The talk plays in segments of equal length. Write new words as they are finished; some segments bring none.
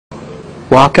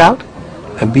Walk out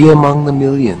and be among the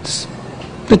millions.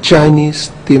 The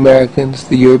Chinese, the Americans,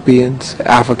 the Europeans,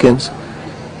 Africans,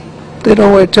 they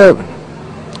don't wear turban.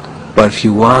 But if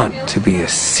you want to be a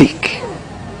Sikh,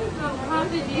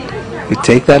 you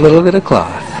take that little bit of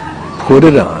cloth, put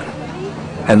it on,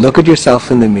 and look at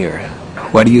yourself in the mirror.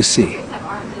 What do you see?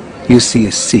 You see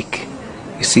a Sikh.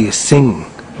 You see a Singh,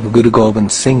 a Guru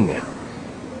Gobind Singh.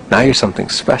 Now you're something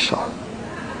special.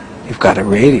 You've got a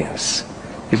radiance.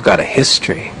 You've got a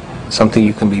history, something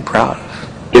you can be proud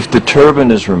of. If the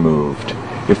turban is removed,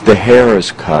 if the hair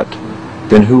is cut,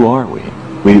 then who are we?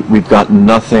 We've got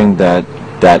nothing that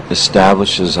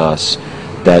establishes us,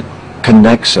 that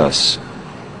connects us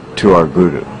to our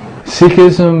Guru.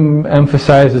 Sikhism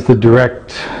emphasizes the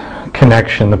direct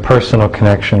connection, the personal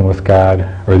connection with God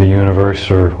or the universe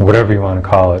or whatever you want to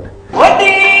call it.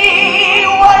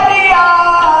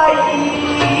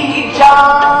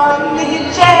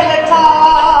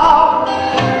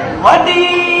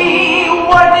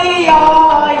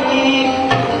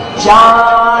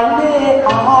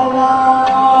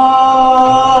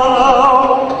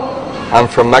 I'm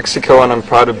from Mexico and I'm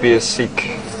proud to be a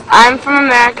Sikh. I'm from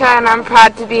America and I'm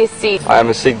proud to be a Sikh. I am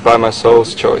a Sikh by my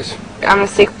soul's choice. I'm a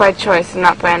Sikh by choice and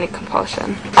not by any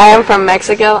compulsion. I am from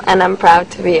Mexico and I'm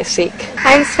proud to be a Sikh.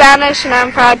 I'm Spanish and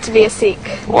I'm proud to be a Sikh.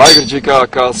 Waheguru Ji Ka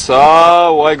Khalsa,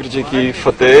 Waheguru Ji Ki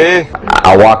Fateh.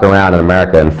 I walk around in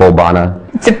America in full bana.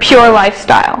 It's a pure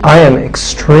lifestyle. I am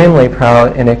extremely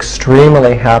proud and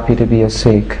extremely happy to be a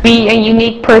Sikh. Be a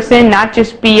unique person, not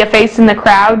just be a face in the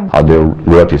crowd. I'll do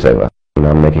roti seva.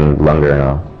 I'm making langar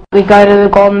now. We go to the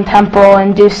Golden Temple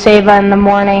and do seva in the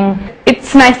morning.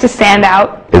 It's nice to stand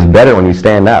out. It's better when you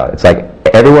stand out. It's like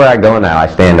everywhere I go now, I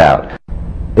stand out.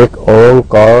 Ek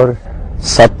onkar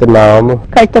satnam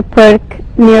Kartapurk,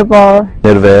 Nirbal,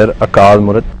 nirvair akal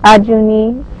murat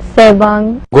Ajuni,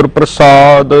 Sebang,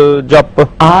 Gurprasad jap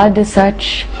Ad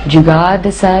Sach,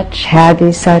 Jugad Sach,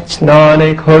 Hadi Sach,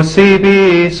 Nanak Hosi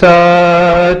Bhi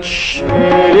Sach.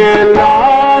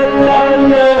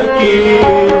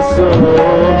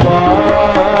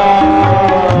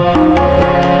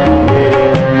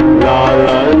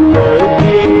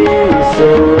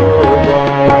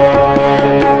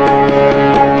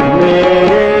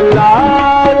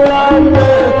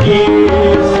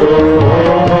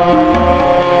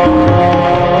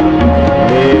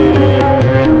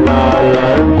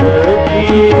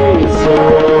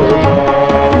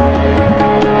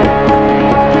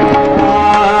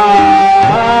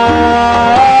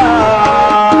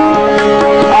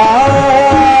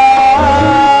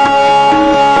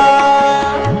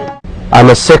 I'm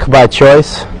a Sikh by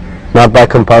choice, not by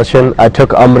compulsion. I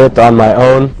took Amrit on my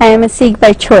own. I am a Sikh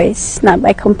by choice, not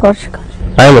by compulsion.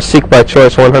 I am a Sikh by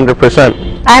choice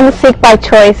 100%. I am a Sikh by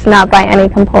choice, not by any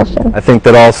compulsion. I think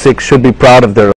that all Sikhs should be proud of their